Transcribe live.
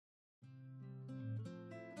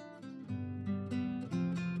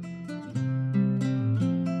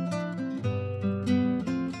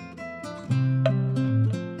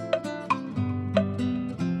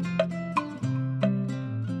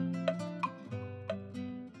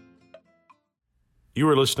You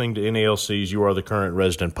are listening to NALC's You Are the Current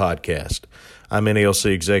Resident podcast. I'm NALC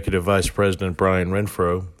Executive Vice President Brian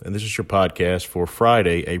Renfro, and this is your podcast for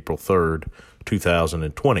Friday, April 3rd,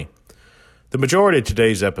 2020. The majority of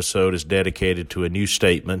today's episode is dedicated to a new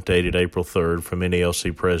statement dated April 3rd from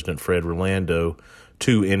NALC President Fred Rolando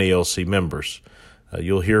to NALC members.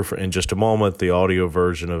 You'll hear in just a moment the audio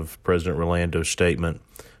version of President Rolando's statement,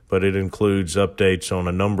 but it includes updates on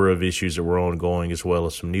a number of issues that were ongoing as well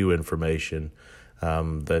as some new information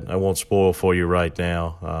that I won't spoil for you right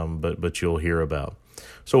now, but you'll hear about.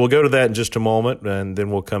 So we'll go to that in just a moment, and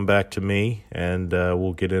then we'll come back to me, and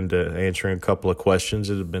we'll get into answering a couple of questions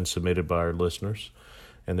that have been submitted by our listeners,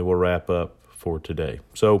 and then we'll wrap up for today.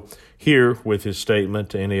 So here with his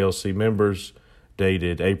statement to NALC members,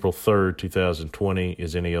 dated April 3rd, 2020,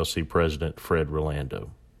 is NALC President Fred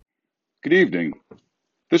Rolando. Good evening.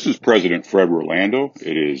 This is President Fred Rolando.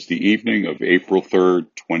 It is the evening of April 3rd,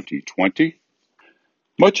 2020.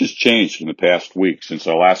 Much has changed in the past week since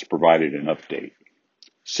I last provided an update.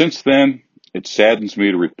 Since then, it saddens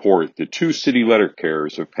me to report that 2 city letter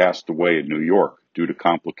carriers have passed away in New York due to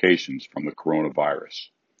complications from the coronavirus.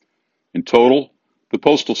 In total, the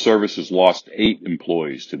Postal Service has lost 8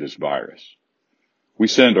 employees to this virus. We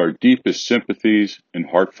send our deepest sympathies and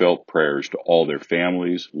heartfelt prayers to all their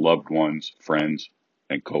families, loved ones, friends,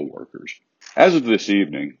 and coworkers. As of this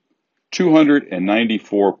evening,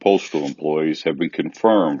 294 postal employees have been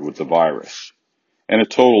confirmed with the virus, and a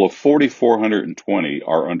total of 4,420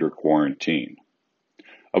 are under quarantine.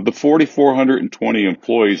 Of the 4,420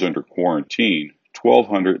 employees under quarantine,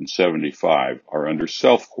 1,275 are under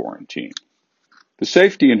self-quarantine. The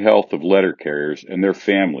safety and health of letter carriers and their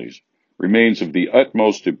families remains of the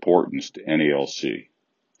utmost importance to NALC.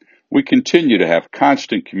 We continue to have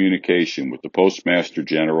constant communication with the Postmaster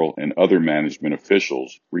General and other management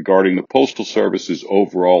officials regarding the Postal Service's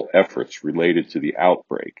overall efforts related to the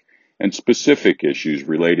outbreak and specific issues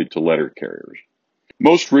related to letter carriers.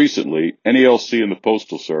 Most recently, NALC and the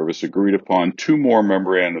Postal Service agreed upon 2 more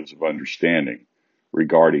memorandums of understanding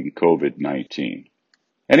regarding COVID-19.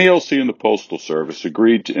 NALC and the Postal Service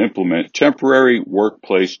agreed to implement temporary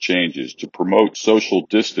workplace changes to promote social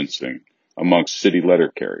distancing amongst city letter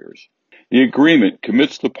carriers. The agreement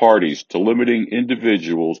commits the parties to limiting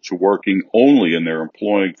individuals to working only in their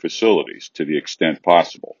employing facilities to the extent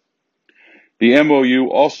possible. The MOU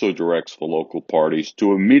also directs the local parties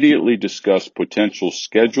to immediately discuss potential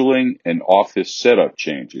scheduling and office setup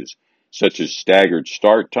changes, such as staggered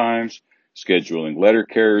start times, scheduling letter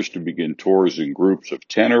carriers to begin tours in groups of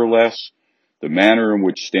 10 or less, the manner in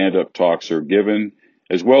which stand-up talks are given,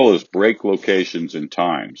 as well as break locations and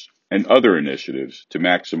times, and other initiatives to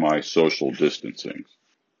maximize social distancing.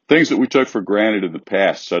 Things that we took for granted in the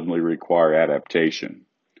past suddenly require adaptation.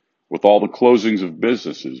 With all the closings of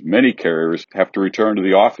businesses, many carriers have to return to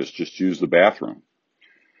the office just to use the bathroom.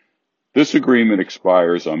 This agreement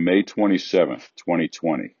expires on May 27th,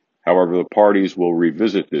 2020. However, the parties will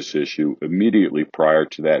revisit this issue immediately prior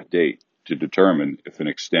to that date to determine if an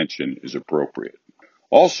extension is appropriate.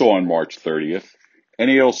 Also on March 30th,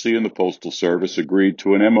 NALC and the Postal Service agreed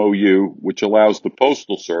to an MOU which allows the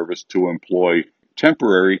Postal Service to employ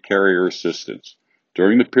temporary carrier assistants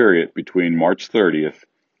during the period between March 30th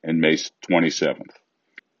and May 27th,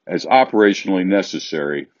 as operationally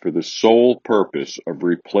necessary for the sole purpose of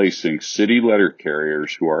replacing city letter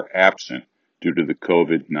carriers who are absent due to the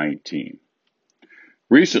COVID-19.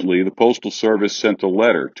 Recently, the Postal Service sent a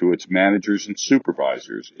letter to its managers and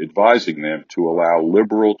supervisors advising them to allow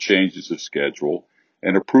liberal changes of schedule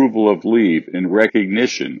and approval of leave in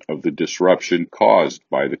recognition of the disruption caused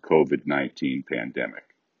by the COVID-19 pandemic.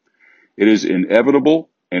 It is inevitable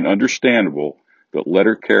and understandable that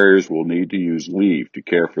letter carriers will need to use leave to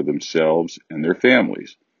care for themselves and their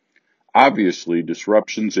families. Obviously,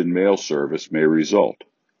 disruptions in mail service may result.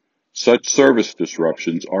 Such service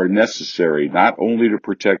disruptions are necessary not only to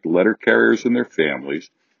protect letter carriers and their families,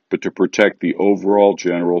 but to protect the overall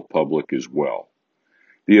general public as well.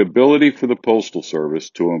 The ability for the Postal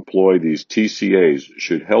Service to employ these TCAs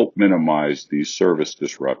should help minimize these service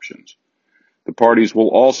disruptions. The parties will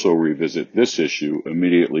also revisit this issue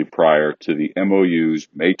immediately prior to the MOU's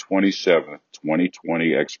May 27,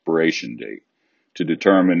 2020 expiration date to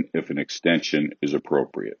determine if an extension is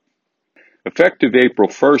appropriate. Effective April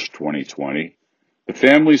 1, 2020, the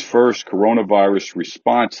Families First Coronavirus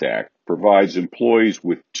Response Act provides employees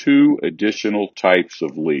with 2 additional types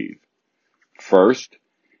of leave. First,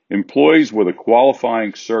 employees with a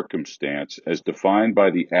qualifying circumstance as defined by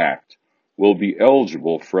the Act will be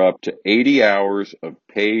eligible for up to 80 hours of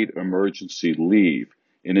paid emergency leave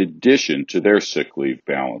in addition to their sick leave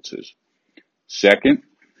balances. Second,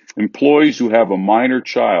 Employees who have a minor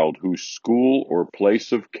child whose school or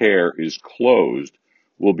place of care is closed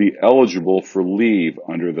will be eligible for leave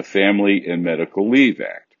under the Family and Medical Leave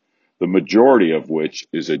Act, the majority of which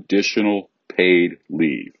is additional paid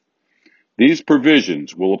leave. These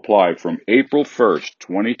provisions will apply from April 1st,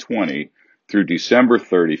 2020 through December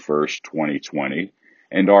 31st, 2020,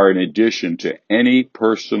 and are in addition to any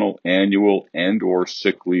personal annual and/or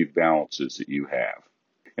sick leave balances that you have.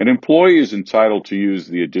 An employee is entitled to use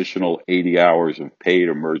the additional 80 hours of paid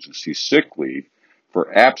emergency sick leave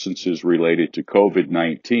for absences related to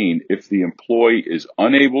COVID-19 if the employee is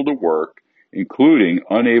unable to work, including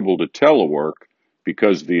unable to telework,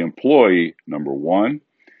 because the employee, number one,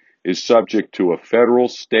 is subject to a federal,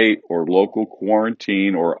 state, or local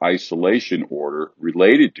quarantine or isolation order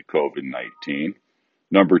related to COVID-19.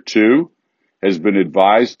 Number two, has been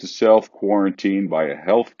advised to self-quarantine by a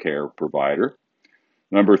healthcare provider.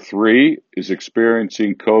 Number three, is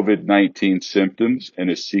experiencing COVID-19 symptoms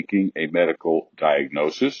and is seeking a medical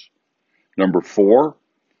diagnosis. Number four,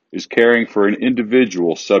 is caring for an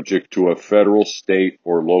individual subject to a federal, state,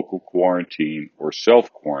 or local quarantine or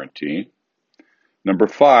self-quarantine. Number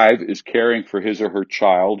five, is caring for his or her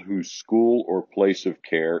child whose school or place of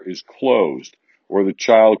care is closed or the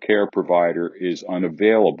child care provider is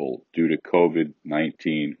unavailable due to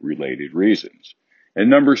COVID-19 related reasons. And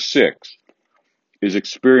number six, is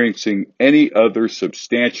experiencing any other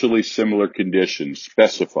substantially similar conditions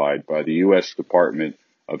specified by the U.S. Department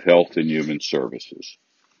of Health and Human Services.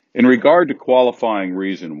 In regard to qualifying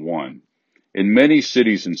reason one, in many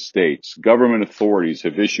cities and states, government authorities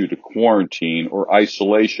have issued a quarantine or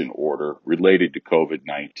isolation order related to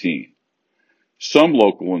COVID-19. Some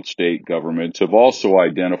local and state governments have also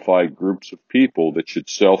identified groups of people that should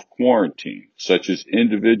self-quarantine, such as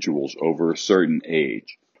individuals over a certain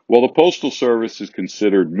age. While the Postal Service is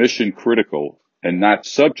considered mission critical and not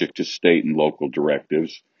subject to state and local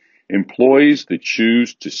directives, employees that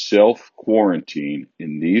choose to self-quarantine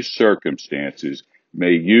in these circumstances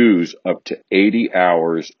may use up to 80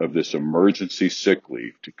 hours of this emergency sick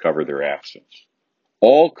leave to cover their absence.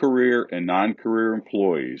 All career and non-career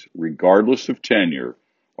employees, regardless of tenure,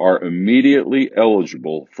 are immediately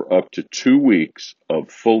eligible for up to 2 weeks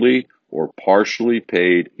of fully or partially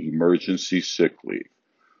paid emergency sick leave.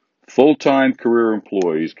 Full-time career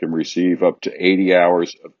employees can receive up to 80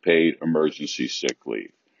 hours of paid emergency sick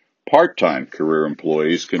leave. Part-time career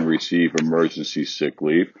employees can receive emergency sick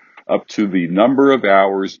leave up to the number of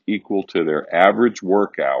hours equal to their average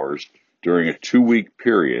work hours during a 2-week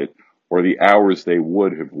period or the hours they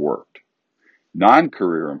would have worked.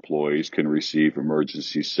 Non-career employees can receive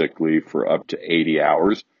emergency sick leave for up to 80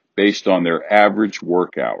 hours based on their average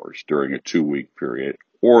work hours during a 2-week period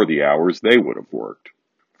or the hours they would have worked.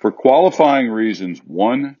 For qualifying reasons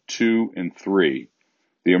 1, 2, and 3,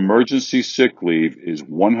 the emergency sick leave is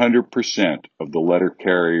 100% of the letter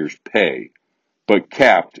carrier's pay, but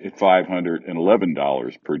capped at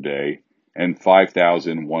 $511 per day and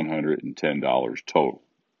 $5,110 total.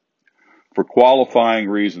 For qualifying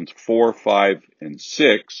reasons 4, 5, and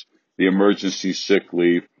 6, the emergency sick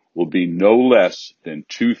leave will be no less than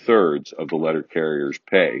 2/3 of the letter carrier's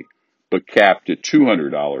pay, but capped at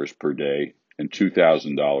 $200 per day and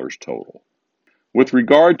 $2,000 total. With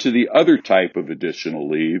regard to the other type of additional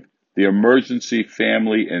leave, the emergency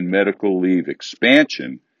family and medical leave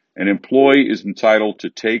expansion, an employee is entitled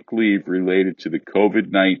to take leave related to the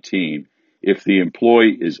COVID-19 if the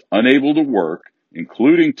employee is unable to work,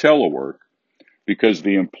 including telework, because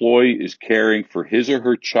the employee is caring for his or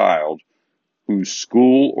her child whose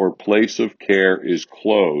school or place of care is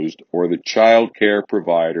closed or the child care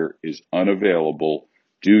provider is unavailable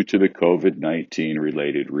due to the COVID-19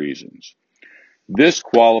 related reasons. This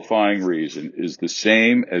qualifying reason is the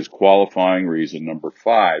same as qualifying reason number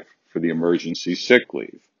 5 for the emergency sick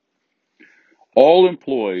leave. All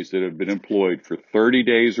employees that have been employed for 30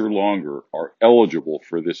 days or longer are eligible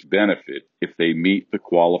for this benefit if they meet the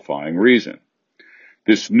qualifying reason.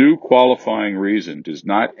 This new qualifying reason does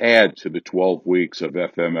not add to the 12 weeks of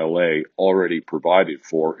FMLA already provided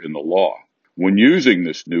for in the law. When using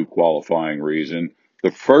this new qualifying reason, the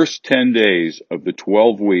first 10 days of the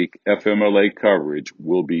 12-week FMLA coverage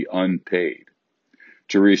will be unpaid.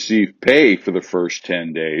 To receive pay for the first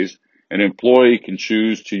 10 days, an employee can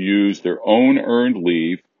choose to use their own earned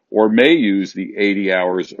leave or may use the 80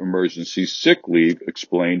 hours emergency sick leave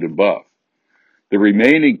explained above. The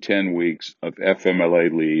remaining 10 weeks of FMLA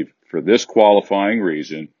leave for this qualifying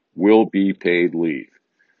reason will be paid leave.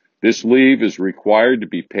 This leave is required to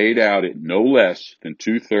be paid out at no less than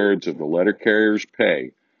 2/3 of the letter carrier's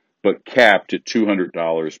pay, but capped at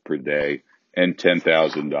 $200 per day and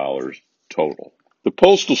 $10,000 total. The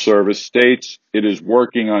Postal Service states it is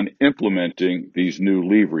working on implementing these new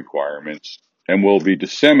leave requirements and will be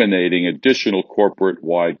disseminating additional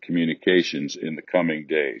corporate-wide communications in the coming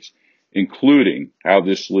days, including how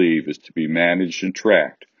this leave is to be managed and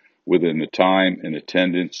tracked within the Time and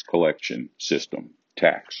Attendance Collection System,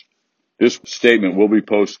 TACS. This statement will be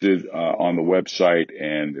posted on the website,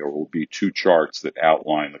 and there will be two charts that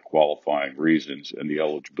outline the qualifying reasons and the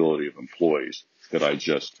eligibility of employees that I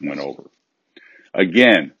just went over.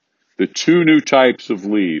 Again, the two new types of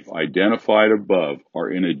leave identified above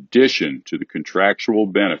are in addition to the contractual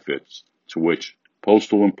benefits to which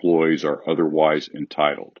postal employees are otherwise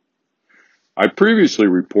entitled. I previously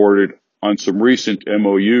reported on some recent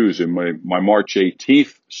MOUs in my March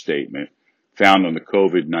 18th statement found on the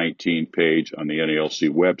COVID-19 page on the NALC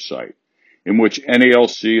website, in which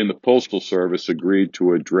NALC and the Postal Service agreed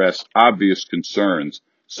to address obvious concerns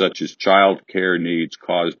such as child care needs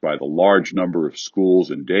caused by the large number of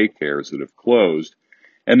schools and daycares that have closed,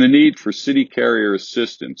 and the need for city carrier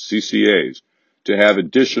assistants, CCAs, to have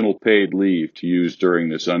additional paid leave to use during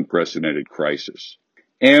this unprecedented crisis.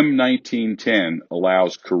 M1910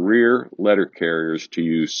 allows career letter carriers to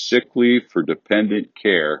use sick leave for dependent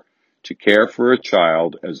care to care for a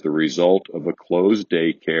child as the result of a closed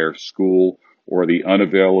daycare, school, or the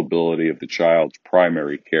unavailability of the child's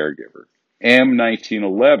primary caregiver.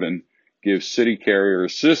 M1911 gives city carrier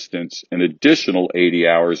assistants an additional 80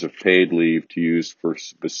 hours of paid leave to use for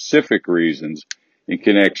specific reasons in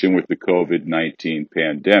connection with the COVID-19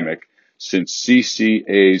 pandemic, since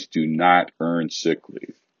CCAs do not earn sick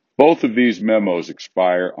leave. Both of these memos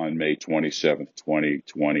expire on May 27,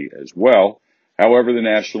 2020 as well. However, the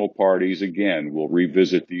national parties again will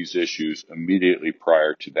revisit these issues immediately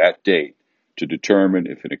prior to that date to determine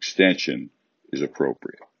if an extension is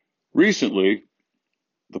appropriate. Recently,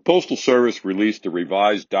 the Postal Service released a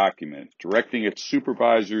revised document directing its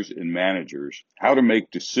supervisors and managers how to make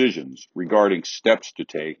decisions regarding steps to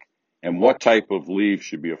take and what type of leave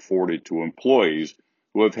should be afforded to employees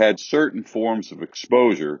who have had certain forms of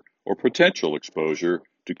exposure or potential exposure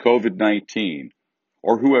to COVID-19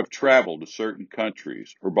 or who have traveled to certain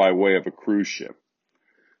countries or by way of a cruise ship.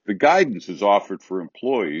 The guidance is offered for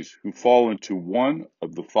employees who fall into one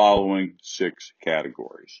of the following 6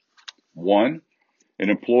 categories. 1, an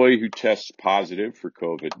employee who tests positive for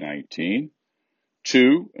COVID-19.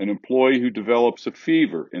 2, an employee who develops a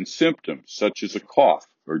fever and symptoms such as a cough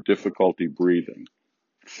or difficulty breathing.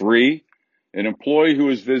 3, an employee who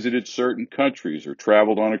has visited certain countries or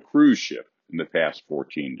traveled on a cruise ship in the past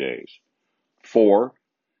 14 days. 4,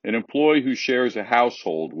 an employee who shares a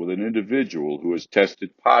household with an individual who has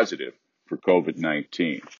tested positive for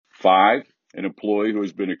COVID-19. 5, an employee who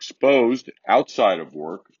has been exposed outside of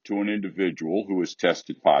work to an individual who has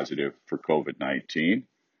tested positive for COVID-19.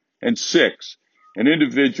 And 6, an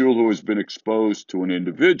individual who has been exposed to an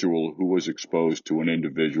individual who was exposed to an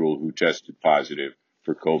individual who tested positive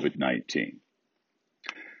for COVID-19.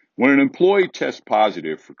 When an employee tests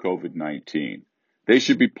positive for COVID-19, they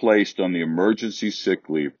should be placed on the emergency sick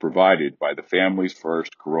leave provided by the Families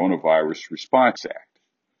First Coronavirus Response Act.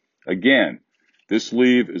 Again, this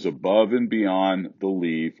leave is above and beyond the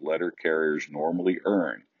leave letter carriers normally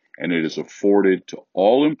earn, and it is afforded to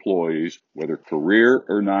all employees, whether career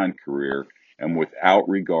or non-career, and without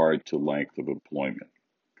regard to length of employment.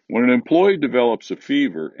 When an employee develops a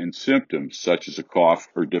fever and symptoms such as a cough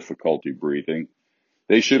or difficulty breathing,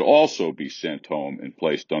 they should also be sent home and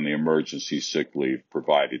placed on the emergency sick leave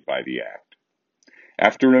provided by the Act.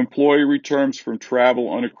 After an employee returns from travel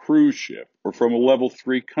on a cruise ship or from a level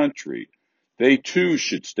 3 country, they too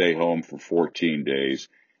should stay home for 14 days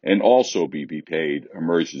and also be paid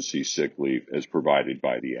emergency sick leave as provided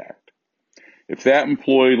by the Act. If that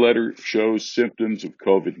employee letter shows symptoms of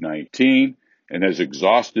COVID-19 and has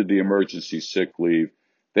exhausted the emergency sick leave,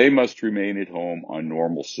 they must remain at home on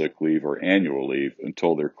normal sick leave or annual leave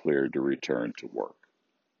until they're cleared to return to work.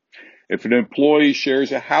 If an employee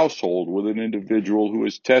shares a household with an individual who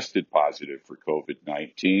has tested positive for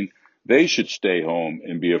COVID-19, they should stay home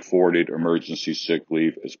and be afforded emergency sick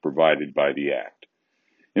leave as provided by the Act.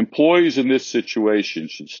 Employees in this situation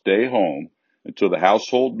should stay home until the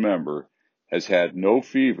household member has had no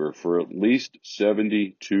fever for at least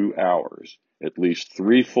 72 hours, at least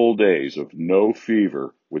 3 full days of no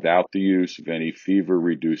fever without the use of any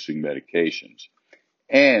fever-reducing medications,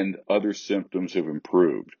 and other symptoms have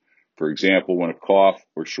improved. For example, when a cough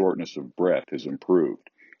or shortness of breath has improved,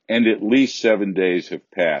 and at least 7 days have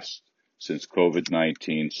passed since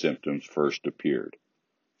COVID-19 symptoms first appeared.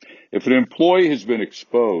 If an employee has been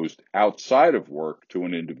exposed outside of work to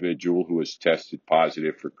an individual who has tested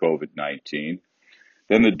positive for COVID-19,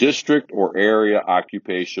 then the district or area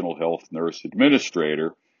occupational health nurse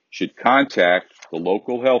administrator should contact the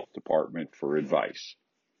local health department for advice.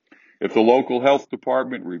 If the local health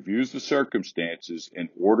department reviews the circumstances and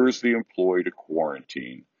orders the employee to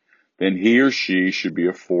quarantine, then he or she should be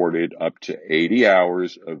afforded up to 80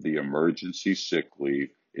 hours of the emergency sick leave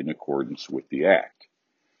in accordance with the Act.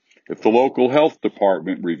 If the local health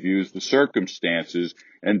department reviews the circumstances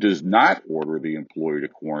and does not order the employee to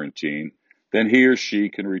quarantine, then he or she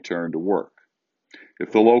can return to work.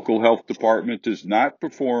 If the local health department does not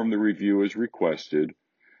perform the review as requested,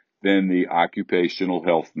 then the occupational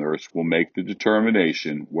health nurse will make the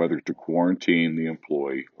determination whether to quarantine the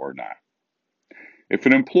employee or not. If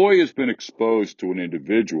an employee has been exposed to an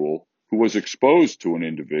individual who was exposed to an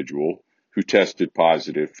individual who tested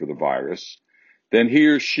positive for the virus, then he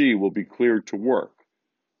or she will be cleared to work.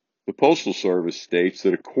 The Postal Service states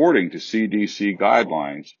that according to CDC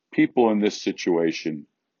guidelines, people in this situation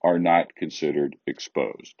are not considered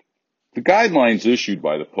exposed. The guidelines issued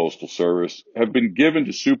by the Postal Service have been given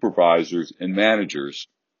to supervisors and managers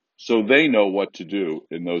so they know what to do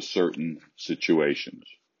in those certain situations.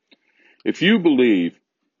 If you believe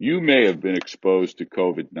you may have been exposed to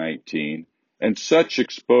COVID-19 and such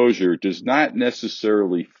exposure does not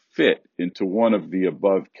necessarily fit into one of the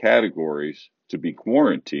above categories to be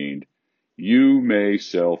quarantined, you may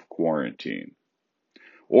self-quarantine.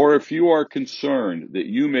 Or if you are concerned that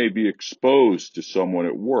you may be exposed to someone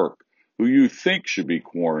at work who you think should be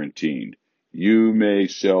quarantined, you may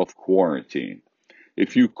self-quarantine.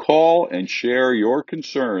 If you call and share your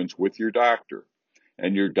concerns with your doctor,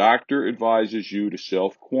 and your doctor advises you to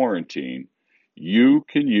self-quarantine, you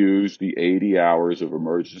can use the 80 hours of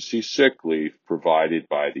emergency sick leave provided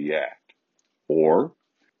by the Act. Or,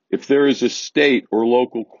 if there is a state or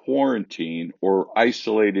local quarantine or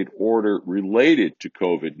isolated order related to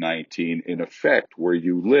COVID-19 in effect where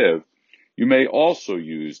you live, you may also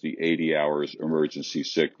use the 80 hours emergency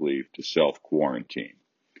sick leave to self-quarantine.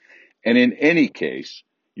 And in any case,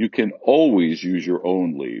 you can always use your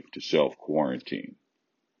own leave to self-quarantine.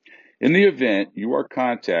 In the event you are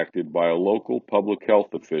contacted by a local public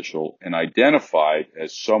health official and identified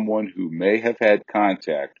as someone who may have had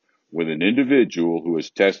contact with an individual who has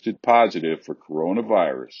tested positive for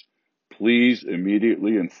coronavirus, please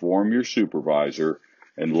immediately inform your supervisor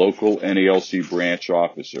and local NALC branch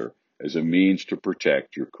officer as a means to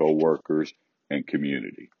protect your coworkers and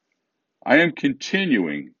community. I am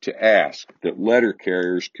continuing to ask that letter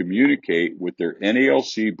carriers communicate with their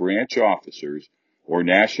NALC branch officers or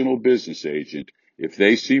national business agent if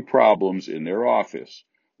they see problems in their office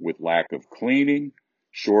with lack of cleaning,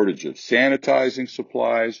 shortage of sanitizing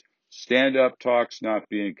supplies, stand-up talks not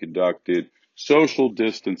being conducted, social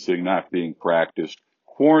distancing not being practiced,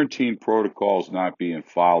 quarantine protocols not being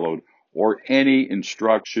followed, or any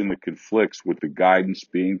instruction that conflicts with the guidance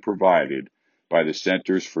being provided by the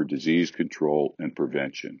Centers for Disease Control and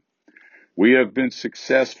Prevention. We have been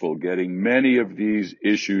successful getting many of these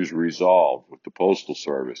issues resolved with the Postal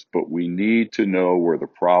Service, but we need to know where the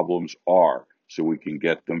problems are so we can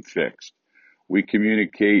get them fixed. We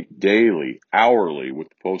communicate daily, hourly with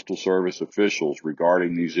the Postal Service officials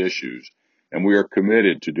regarding these issues, and we are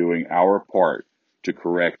committed to doing our part to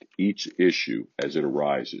correct each issue as it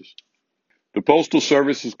arises. The Postal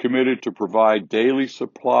Service is committed to provide daily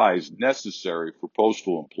supplies necessary for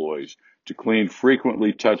postal employees to clean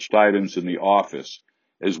frequently touched items in the office,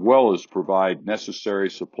 as well as provide necessary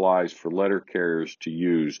supplies for letter carriers to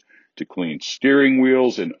use to clean steering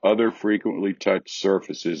wheels and other frequently touched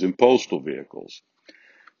surfaces in postal vehicles.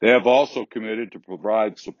 They have also committed to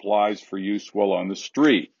provide supplies for use while on the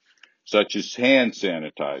street, such as hand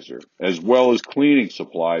sanitizer, as well as cleaning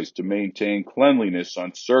supplies to maintain cleanliness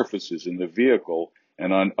on surfaces in the vehicle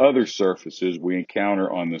and on other surfaces we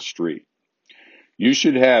encounter on the street. You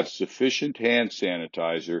should have sufficient hand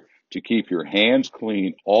sanitizer to keep your hands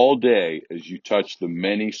clean all day as you touch the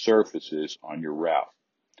many surfaces on your route.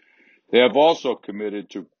 They have also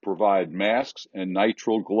committed to provide masks and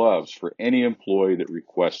nitrile gloves for any employee that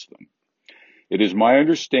requests them. It is my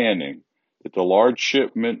understanding that the large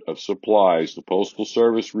shipment of supplies the Postal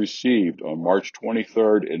Service received on March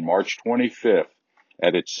 23rd and March 25th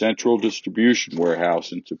at its central distribution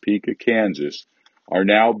warehouse in Topeka, Kansas, are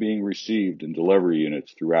now being received in delivery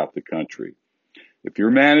units throughout the country. If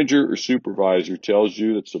your manager or supervisor tells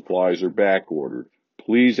you that supplies are back ordered,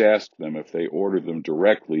 please ask them if they ordered them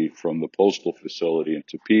directly from the postal facility in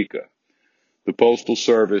Topeka. The Postal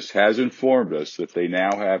Service has informed us that they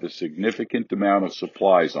now have a significant amount of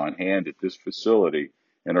supplies on hand at this facility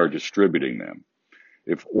and are distributing them.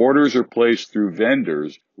 If orders are placed through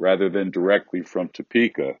vendors rather than directly from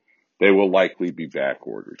Topeka, they will likely be back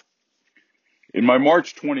ordered. In my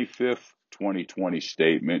March 25th, 2020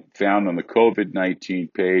 statement found on the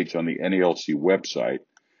COVID-19 page on the NALC website,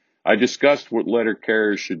 I discussed what letter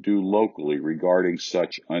carriers should do locally regarding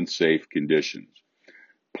such unsafe conditions.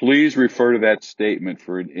 Please refer to that statement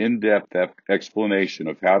for an in-depth explanation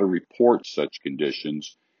of how to report such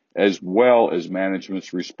conditions, as well as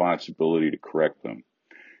management's responsibility to correct them.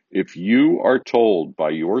 If you are told by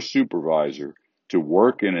your supervisor to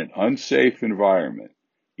work in an unsafe environment,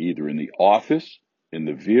 either in the office, in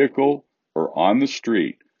the vehicle, or on the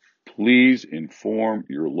street, please inform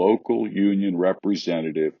your local union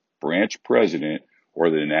representative, branch president, or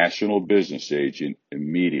the national business agent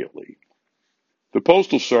immediately. The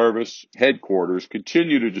Postal Service headquarters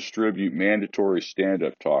continue to distribute mandatory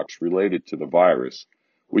stand-up talks related to the virus,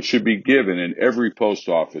 which should be given in every post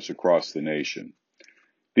office across the nation.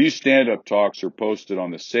 These stand-up talks are posted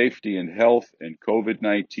on the Safety and Health and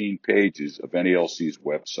COVID-19 pages of NALC's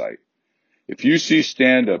website. If you see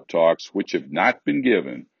stand-up talks which have not been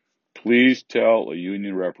given, please tell a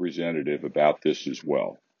union representative about this as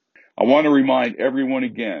well. I want to remind everyone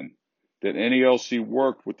again that NALC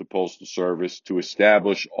worked with the Postal Service to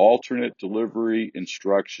establish alternate delivery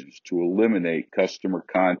instructions to eliminate customer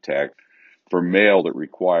contact for mail that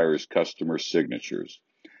requires customer signatures.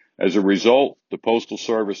 As a result, the Postal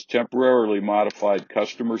Service temporarily modified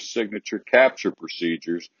customer signature capture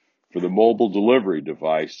procedures for the mobile delivery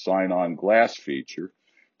device sign-on glass feature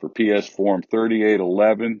for PS Form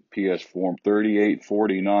 3811, PS Form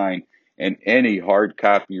 3849, and any hard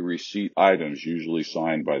copy receipt items usually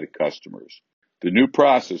signed by the customers. The new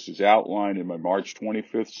process is outlined in my March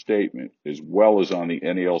 25th statement, as well as on the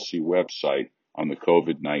NALC website on the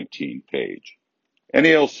COVID-19 page.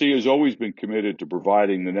 NALC has always been committed to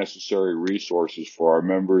providing the necessary resources for our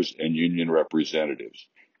members and union representatives.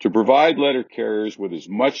 To provide letter carriers with as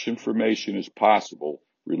much information as possible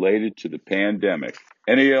related to the pandemic,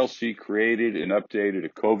 NALC created and updated a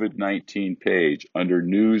COVID-19 page under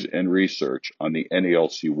News and Research on the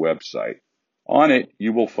NALC website. On it,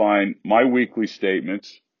 you will find my weekly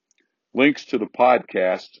statements, links to the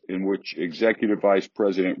podcasts in which Executive Vice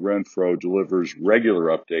President Renfro delivers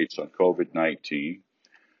regular updates on COVID-19,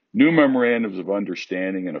 new memorandums of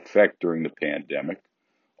understanding and effect during the pandemic,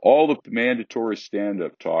 all the mandatory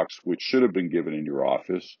stand-up talks which should have been given in your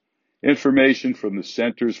office, information from the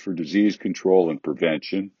Centers for Disease Control and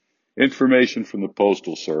Prevention, information from the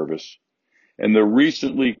Postal Service, and the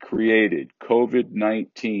recently created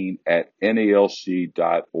COVID-19 at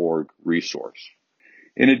NALC.org resource.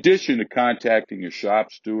 In addition to contacting your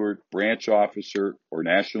shop steward, branch officer, or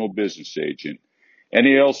national business agent,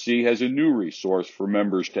 NALC has a new resource for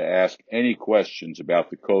members to ask any questions about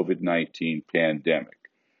the COVID-19 pandemic.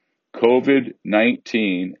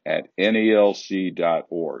 COVID-19 at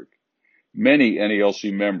NALC.org. Many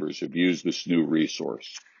NALC members have used this new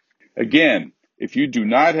resource. Again, if you do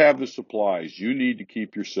not have the supplies you need to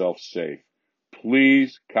keep yourself safe,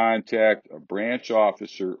 please contact a branch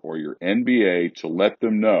officer or your NBA to let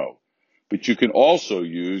them know. But you can also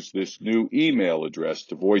use this new email address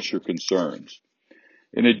to voice your concerns.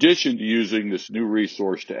 In addition to using this new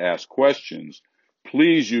resource to ask questions,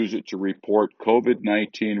 please use it to report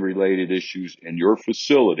COVID-19 related issues in your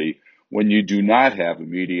facility when you do not have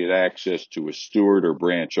immediate access to a steward or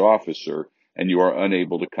branch officer and you are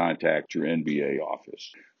unable to contact your NBA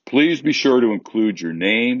office. Please be sure to include your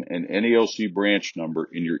name and NALC branch number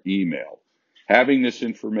in your email. Having this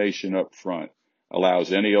information up front allows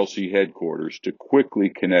NALC headquarters to quickly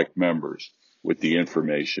connect members with the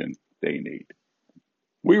information they need.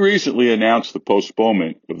 We recently announced the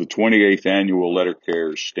postponement of the 28th Annual Letter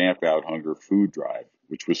Carriers Stamp Out Hunger Food Drive,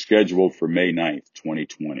 which was scheduled for May 9th,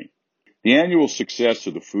 2020. The annual success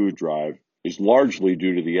of the food drive is largely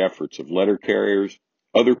due to the efforts of letter carriers,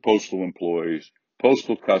 other postal employees,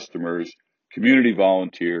 postal customers, community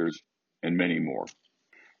volunteers, and many more.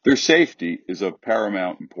 Their safety is of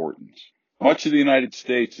paramount importance. Much of the United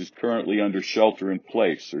States is currently under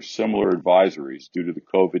shelter-in-place or similar advisories due to the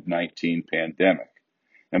COVID-19 pandemic.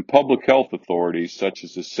 And public health authorities such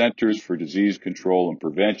as the Centers for Disease Control and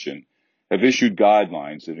Prevention have issued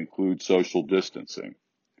guidelines that include social distancing.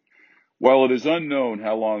 While it is unknown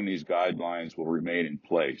how long these guidelines will remain in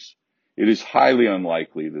place, it is highly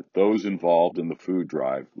unlikely that those involved in the food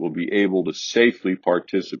drive will be able to safely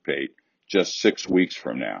participate just 6 weeks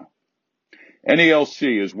from now.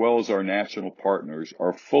 NALC, as well as our national partners,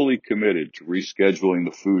 are fully committed to rescheduling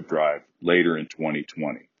the food drive later in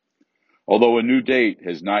 2020. Although a new date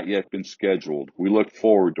has not yet been scheduled, we look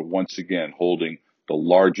forward to once again holding the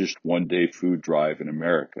largest one-day food drive in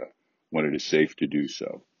America when it is safe to do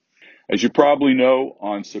so. As you probably know,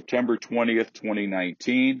 on September 20th,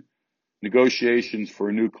 2019, negotiations for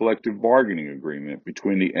a new collective bargaining agreement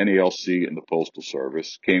between the NALC and the Postal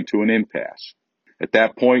Service came to an impasse. At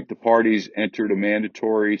that point, the parties entered a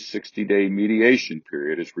mandatory 60-day mediation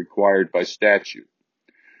period as required by statute.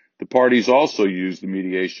 The parties also used the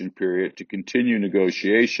mediation period to continue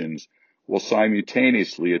negotiations while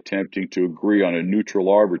simultaneously attempting to agree on a neutral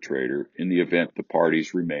arbitrator in the event the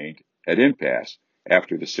parties remained at impasse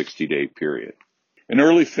after the 60-day period. In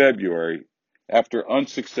early February, after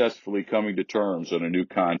unsuccessfully coming to terms on a new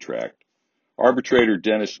contract, arbitrator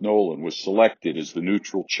Dennis Nolan was selected as the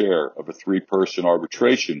neutral chair of a 3-person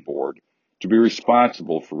arbitration board to be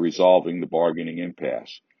responsible for resolving the bargaining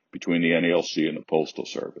impasse between the NALC and the Postal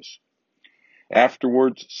Service.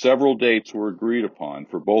 Afterwards, several dates were agreed upon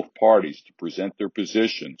for both parties to present their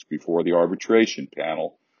positions before the arbitration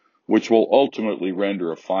panel, which will ultimately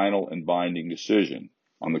render a final and binding decision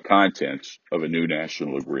on the contents of a new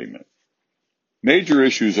national agreement. Major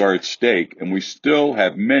issues are at stake, and we still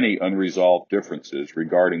have many unresolved differences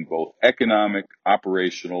regarding both economic,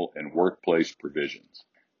 operational, and workplace provisions.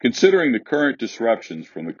 Considering the current disruptions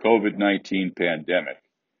from the COVID-19 pandemic,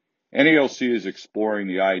 NALC is exploring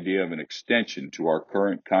the idea of an extension to our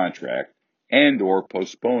current contract and/or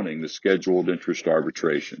postponing the scheduled interest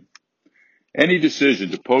arbitration. Any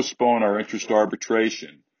decision to postpone our interest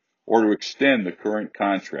arbitration or to extend the current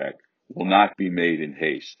contract will not be made in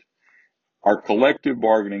haste. Our collective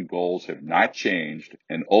bargaining goals have not changed,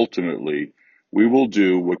 and ultimately, we will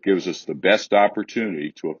do what gives us the best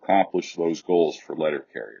opportunity to accomplish those goals for letter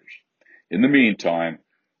carriers. In the meantime,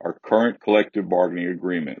 our current collective bargaining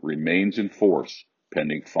agreement remains in force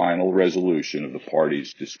pending final resolution of the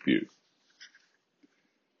parties' dispute.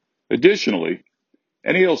 Additionally,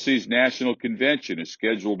 NALC's National Convention is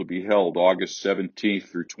scheduled to be held August 17th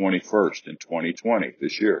through 21st in 2020,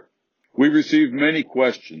 this year. We've received many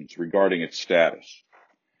questions regarding its status.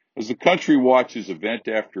 As the country watches event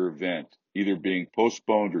after event, either being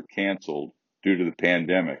postponed or canceled due to the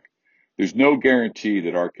pandemic, there's no guarantee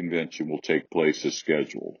that our convention will take place as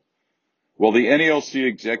scheduled. While the NALC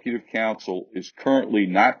Executive Council is currently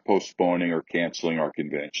not postponing or canceling our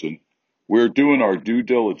convention, we're doing our due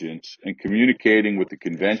diligence and communicating with the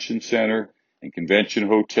convention center and convention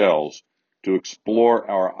hotels to explore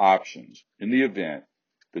our options in the event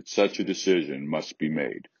that such a decision must be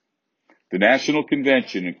made. The National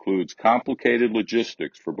Convention includes complicated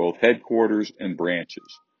logistics for both headquarters and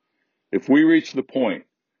branches. If we reach the point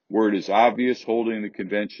where it is obvious holding the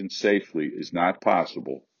convention safely is not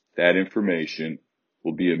possible, that information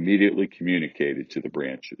will be immediately communicated to the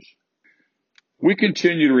branches. We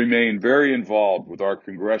continue to remain very involved with our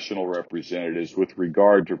congressional representatives with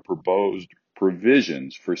regard to proposed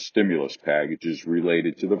provisions for stimulus packages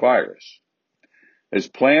related to the virus. As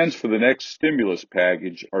plans for the next stimulus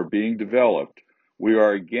package are being developed, we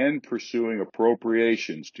are again pursuing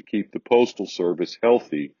appropriations to keep the Postal Service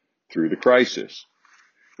healthy through the crisis.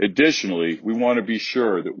 Additionally, we want to be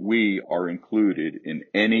sure that we are included in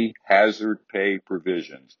any hazard pay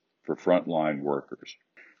provisions for frontline workers.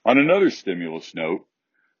 On another stimulus note,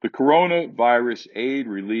 the Coronavirus Aid,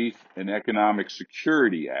 Relief, and Economic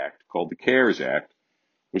Security Act, called the CARES Act,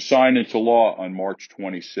 was signed into law on March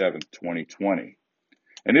 27, 2020.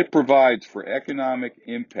 And it provides for economic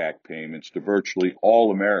impact payments to virtually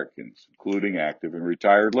all Americans, including active and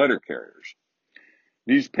retired letter carriers.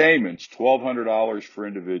 These payments, $1,200 for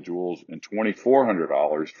individuals and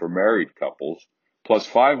 $2,400 for married couples, plus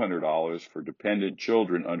 $500 for dependent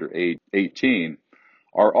children under age 18,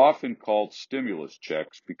 are often called stimulus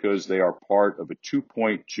checks because they are part of a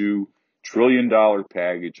 $2.2 trillion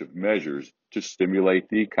package of measures to stimulate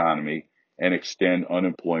the economy and extend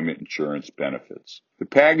unemployment insurance benefits. The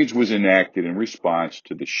package was enacted in response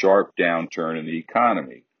to the sharp downturn in the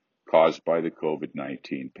economy caused by the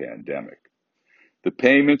COVID-19 pandemic. The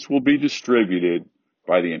payments will be distributed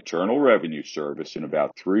by the Internal Revenue Service in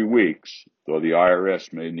about 3 weeks, though the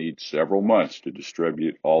IRS may need several months to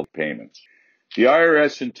distribute all the payments. The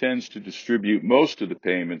IRS intends to distribute most of the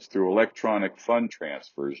payments through electronic fund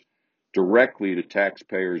transfers directly to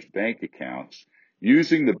taxpayers' bank accounts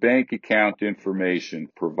using the bank account information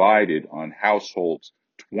provided on households'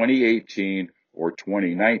 2018 or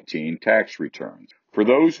 2019 tax returns. For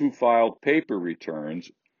those who filed paper returns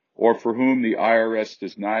or for whom the IRS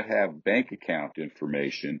does not have bank account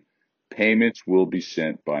information, payments will be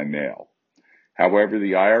sent by mail. However,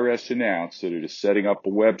 the IRS announced that it is setting up a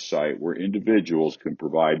website where individuals can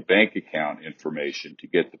provide bank account information to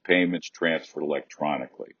get the payments transferred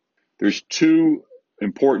electronically. There's 2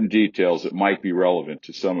 important details that might be relevant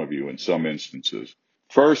to some of you in some instances.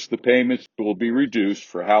 First, the payments will be reduced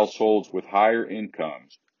for households with higher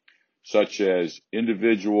incomes, such as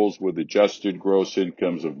individuals with adjusted gross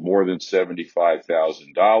incomes of more than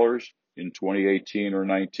 $75,000 in 2018 or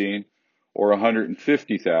 19, or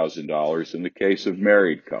 $150,000 in the case of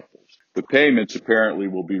married couples. The payments apparently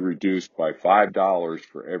will be reduced by $5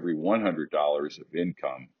 for every $100 of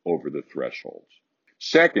income over the thresholds.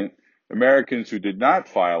 Second, Americans who did not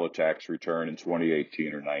file a tax return in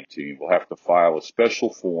 2018 or 19 will have to file a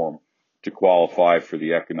special form to qualify for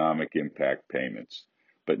the economic impact payments,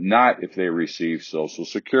 but not if they receive Social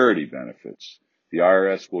Security benefits. The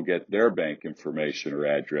IRS will get their bank information or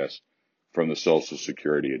address from the Social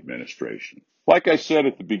Security Administration. Like I said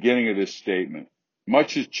at the beginning of this statement,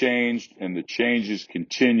 much has changed and the changes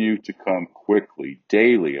continue to come quickly,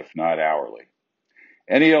 daily, if not hourly.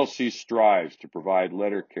 NALC strives to provide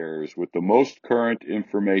letter carriers with the most current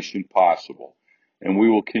information possible, and we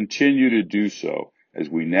will continue to do so as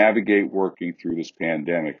we navigate working through this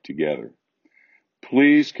pandemic together.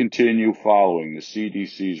 Please continue following the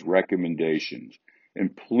CDC's recommendations,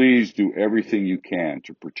 and please do everything you can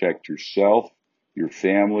to protect yourself, your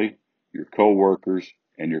family, your coworkers,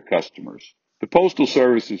 and your customers. The Postal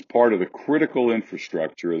Service is part of the critical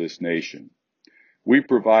infrastructure of this nation. We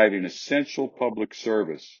provide an essential public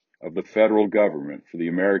service of the federal government for the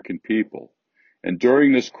American people, and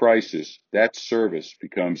during this crisis, that service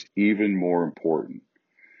becomes even more important.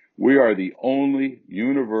 We are the only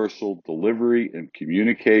universal delivery and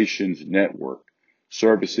communications network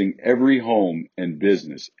servicing every home and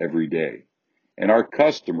business every day, and our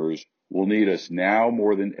customers will need us now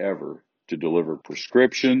more than ever to deliver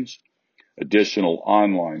prescriptions, additional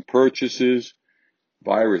online purchases,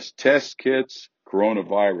 virus test kits,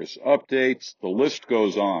 coronavirus updates, the list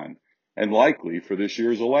goes on, and likely for this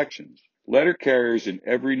year's elections. Letter carriers in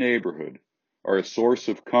every neighborhood are a source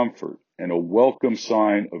of comfort and a welcome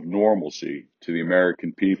sign of normalcy to the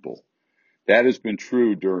American people. That has been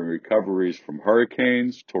true during recoveries from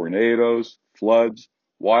hurricanes, tornadoes, floods,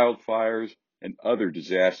 wildfires, and other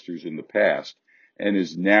disasters in the past, and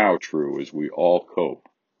is now true as we all cope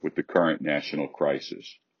with the current national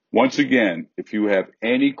crisis. Once again, if you have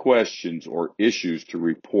any questions or issues to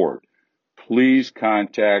report, please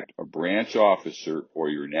contact a branch officer or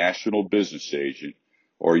your national business agent,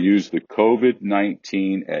 or use the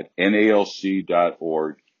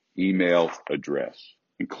COVID-19@NALC.org email address.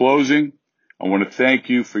 In closing, I want to thank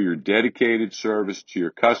you for your dedicated service to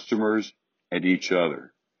your customers and each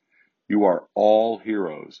other. You are all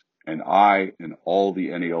heroes, and I and all the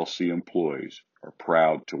NALC employees are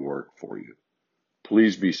proud to work for you.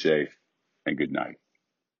 Please be safe and good night.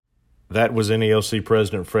 That was NALC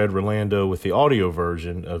President Fred Rolando with the audio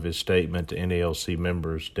version of his statement to NALC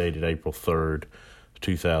members dated April 3rd,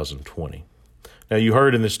 2020. Now, you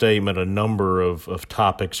heard in the statement a number of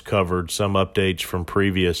topics covered, some updates from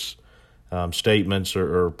previous statements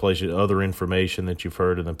or places, other information that you've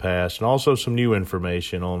heard in the past, and also some new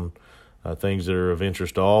information on things that are of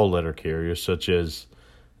interest to all letter carriers, such as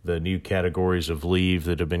the new categories of leave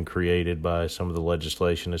that have been created by some of the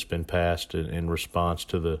legislation that's been passed in response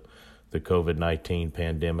to the COVID-19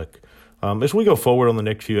 pandemic. As we go forward on the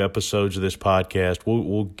next few episodes of this podcast,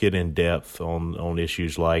 we'll get in depth on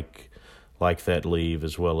issues like that leave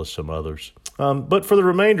as well as some others. But for the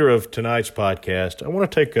remainder of tonight's podcast, I want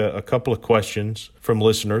to take a couple of questions from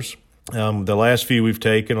listeners. The last few we've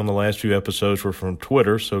taken on the last few episodes were from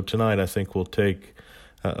Twitter, so tonight I think we'll take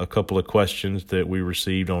a couple of questions that we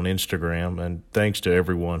received on Instagram, and thanks to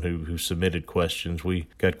everyone who submitted questions. We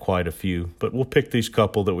got quite a few, but we'll pick these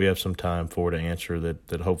couple that we have some time for to answer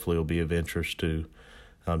that hopefully will be of interest to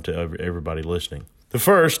everybody listening. The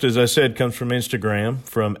first, as I said, comes from Instagram,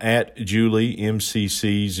 from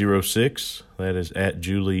 @JulieMCC06. That is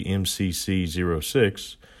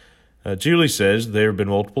 @JulieMCC06. Julie says there have been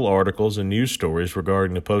multiple articles and news stories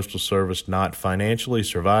regarding the Postal Service not financially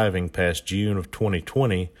surviving past June of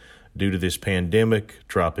 2020 due to this pandemic,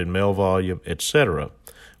 drop in mail volume, etc.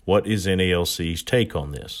 What is NALC's take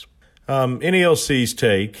on this? NALC's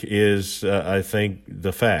take is, I think,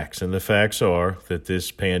 the facts. And the facts are that this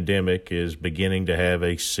pandemic is beginning to have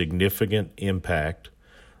a significant impact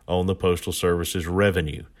on the Postal Service's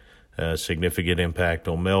revenue, a significant impact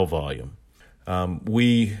on mail volume.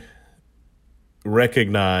 We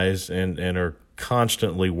recognize and are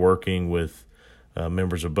constantly working with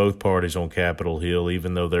members of both parties on Capitol Hill,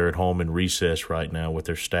 even though they're at home in recess right now with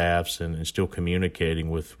their staffs and still communicating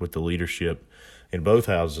with the leadership in both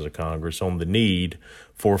houses of Congress on the need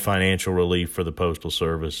for financial relief for the Postal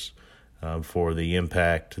Service, for the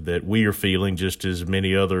impact that we are feeling, just as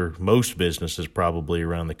most businesses probably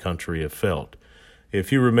around the country have felt.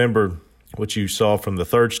 If you remember what you saw from the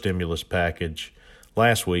third stimulus package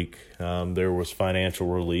last week, there was financial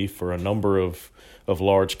relief for a number of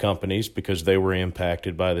large companies because they were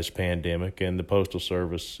impacted by this pandemic, and the Postal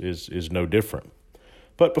Service is no different.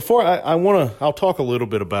 But before I'll talk a little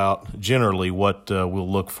bit about generally what we'll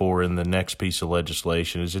look for in the next piece of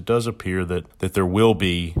legislation. Is it does appear that there will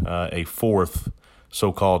be a fourth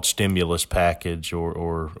so-called stimulus package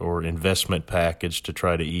or investment package to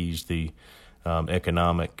try to ease the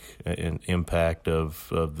economic impact of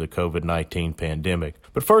the COVID-19 pandemic.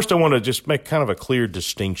 But first, I want to just make kind of a clear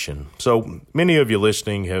distinction. So many of you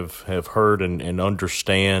listening have heard and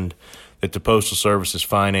understand that the Postal Service's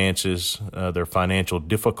finances, their financial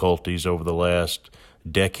difficulties over the last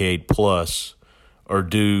decade plus, are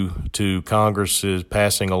due to Congress's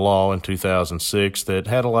passing a law in 2006 that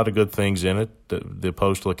had a lot of good things in it, the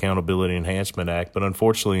Postal Accountability Enhancement Act, but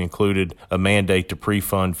unfortunately included a mandate to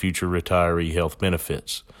pre-fund future retiree health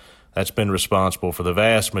benefits. That's been responsible for the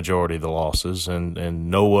vast majority of the losses, and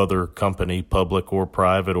no other company, public or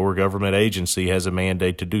private or government agency, has a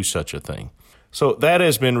mandate to do such a thing. So that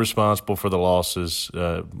has been responsible for the losses,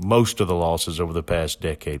 most of the losses over the past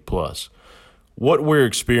decade plus. What we're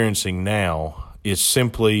experiencing now is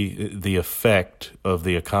simply the effect of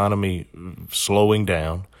the economy slowing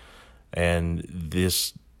down and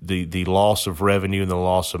the loss of revenue and the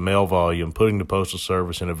loss of mail volume, putting the Postal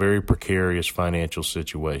Service in a very precarious financial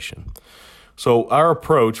situation. So our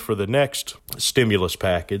approach for the next stimulus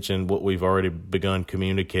package, and what we've already begun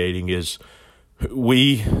communicating, is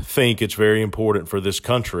we think it's very important for this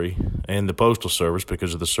country and the Postal Service,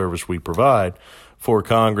 because of the service we provide, for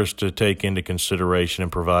Congress to take into consideration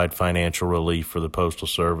and provide financial relief for the Postal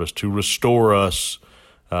Service to restore us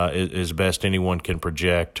as best anyone can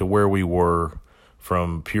project to where we were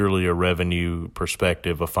from purely a revenue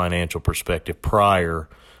perspective, a financial perspective prior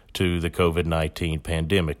to the COVID-19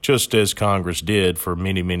 pandemic, just as Congress did for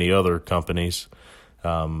many, many other companies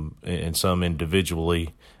and some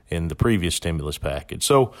individually in the previous stimulus package.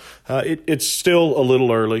 So it's still a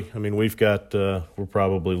little early. I mean, we're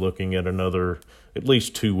probably looking at another at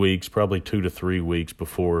least 2 weeks, probably 2 to 3 weeks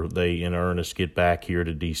before they in earnest get back here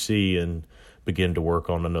to D.C. and begin to work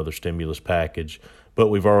on another stimulus package. But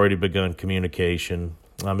we've already begun communication.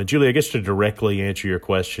 And Julie, I guess to directly answer your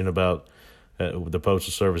question about the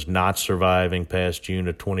Postal Service not surviving past June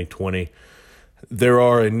of 2020, there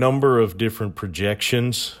are a number of different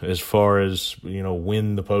projections as far as,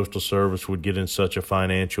 when the Postal Service would get in such a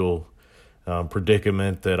financial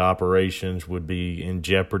predicament that operations would be in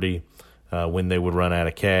jeopardy, when they would run out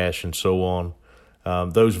of cash and so on.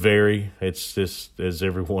 Those vary. It's just, as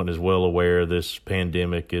everyone is well aware, this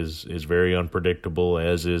pandemic is very unpredictable,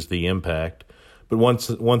 as is the impact. But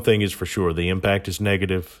one thing is for sure, the impact is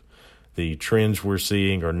negative. The trends we're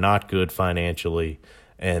seeing are not good financially.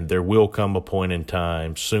 And there will come a point in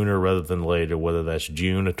time, sooner rather than later, whether that's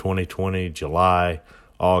June of 2020, July,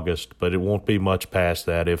 August, but it won't be much past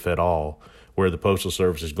that, if at all, where the Postal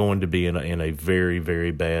Service is going to be in a very,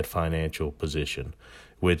 very bad financial position,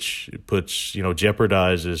 which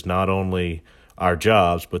jeopardizes not only our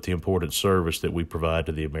jobs, but the important service that we provide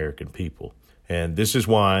to the American people. And this is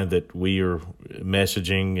why that we are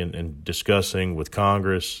messaging and discussing with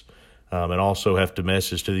Congress, and also have to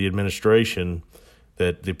message to the administration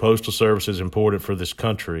that the Postal Service is important for this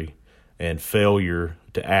country, and failure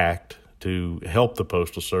to act to help the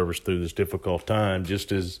Postal Service through this difficult time,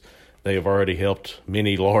 just as they have already helped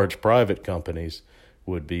many large private companies,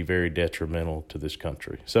 would be very detrimental to this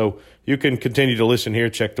country. So you can continue to listen here,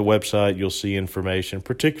 check the website, you'll see information,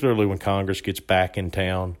 particularly when Congress gets back in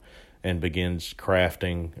town and begins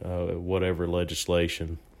crafting whatever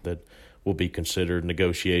legislation that will be considered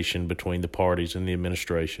negotiation between the parties and the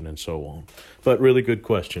administration and so on. But really good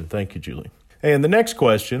question. Thank you, Julie. And the next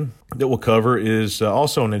question that we'll cover is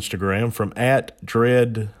also on Instagram from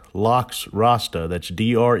 @DreadLoxRasta. That's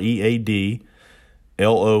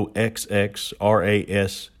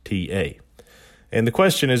DreadLoxXRASTA. And the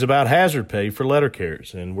question is about hazard pay for letter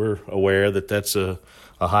carriers. And we're aware that that's a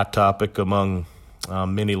hot topic among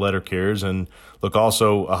many letter carriers. And look,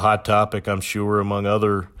 also a hot topic, I'm sure, among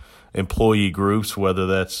other employee groups, whether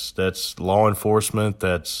that's law enforcement,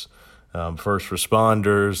 that's first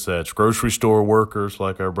responders, that's grocery store workers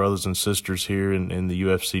like our brothers and sisters here in the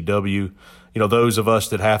UFCW, those of us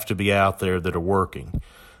that have to be out there that are working.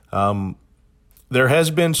 There has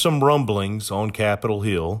been some rumblings on Capitol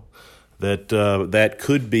Hill that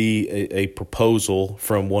could be a proposal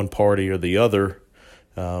from one party or the other,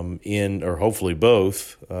 or hopefully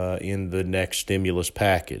both, in the next stimulus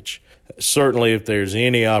package. Certainly, if there's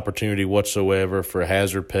any opportunity whatsoever for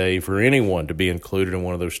hazard pay for anyone to be included in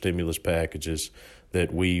one of those stimulus packages,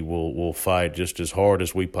 that we will fight just as hard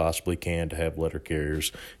as we possibly can to have letter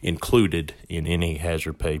carriers included in any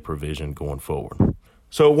hazard pay provision going forward.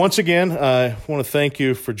 So once again, I want to thank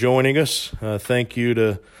you for joining us. Thank you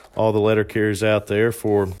to all the letter carriers out there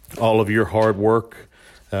for all of your hard work.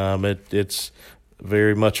 It's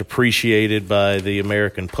very much appreciated by the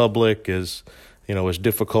American public. As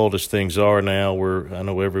difficult as things are now, I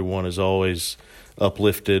know everyone is always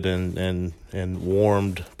uplifted and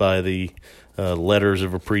warmed by the letters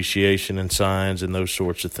of appreciation and signs and those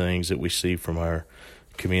sorts of things that we see from our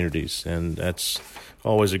communities. And that's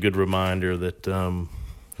always a good reminder that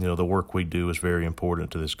the work we do is very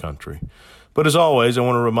important to this country. But as always, I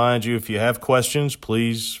want to remind you, if you have questions,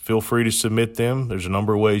 please feel free to submit them. There's a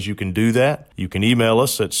number of ways you can do that. You can email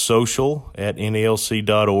us at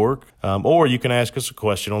social@nalc.org, or you can ask us a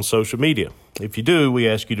question on social media. If you do, we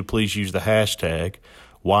ask you to please use the hashtag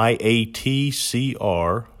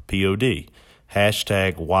YATCRPOD,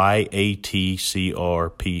 hashtag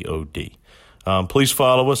YATCRPOD. Please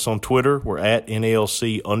follow us on Twitter. We're at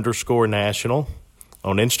NALC_national.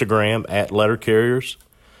 On Instagram, at Letter Carriers.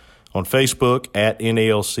 On Facebook, at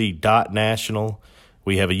NALC.national.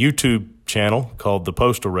 We have a YouTube channel called The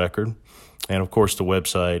Postal Record. And, of course, the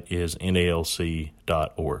website is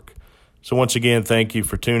NALC.org. So once again, thank you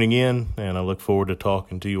for tuning in, and I look forward to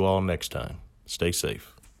talking to you all next time. Stay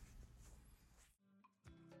safe.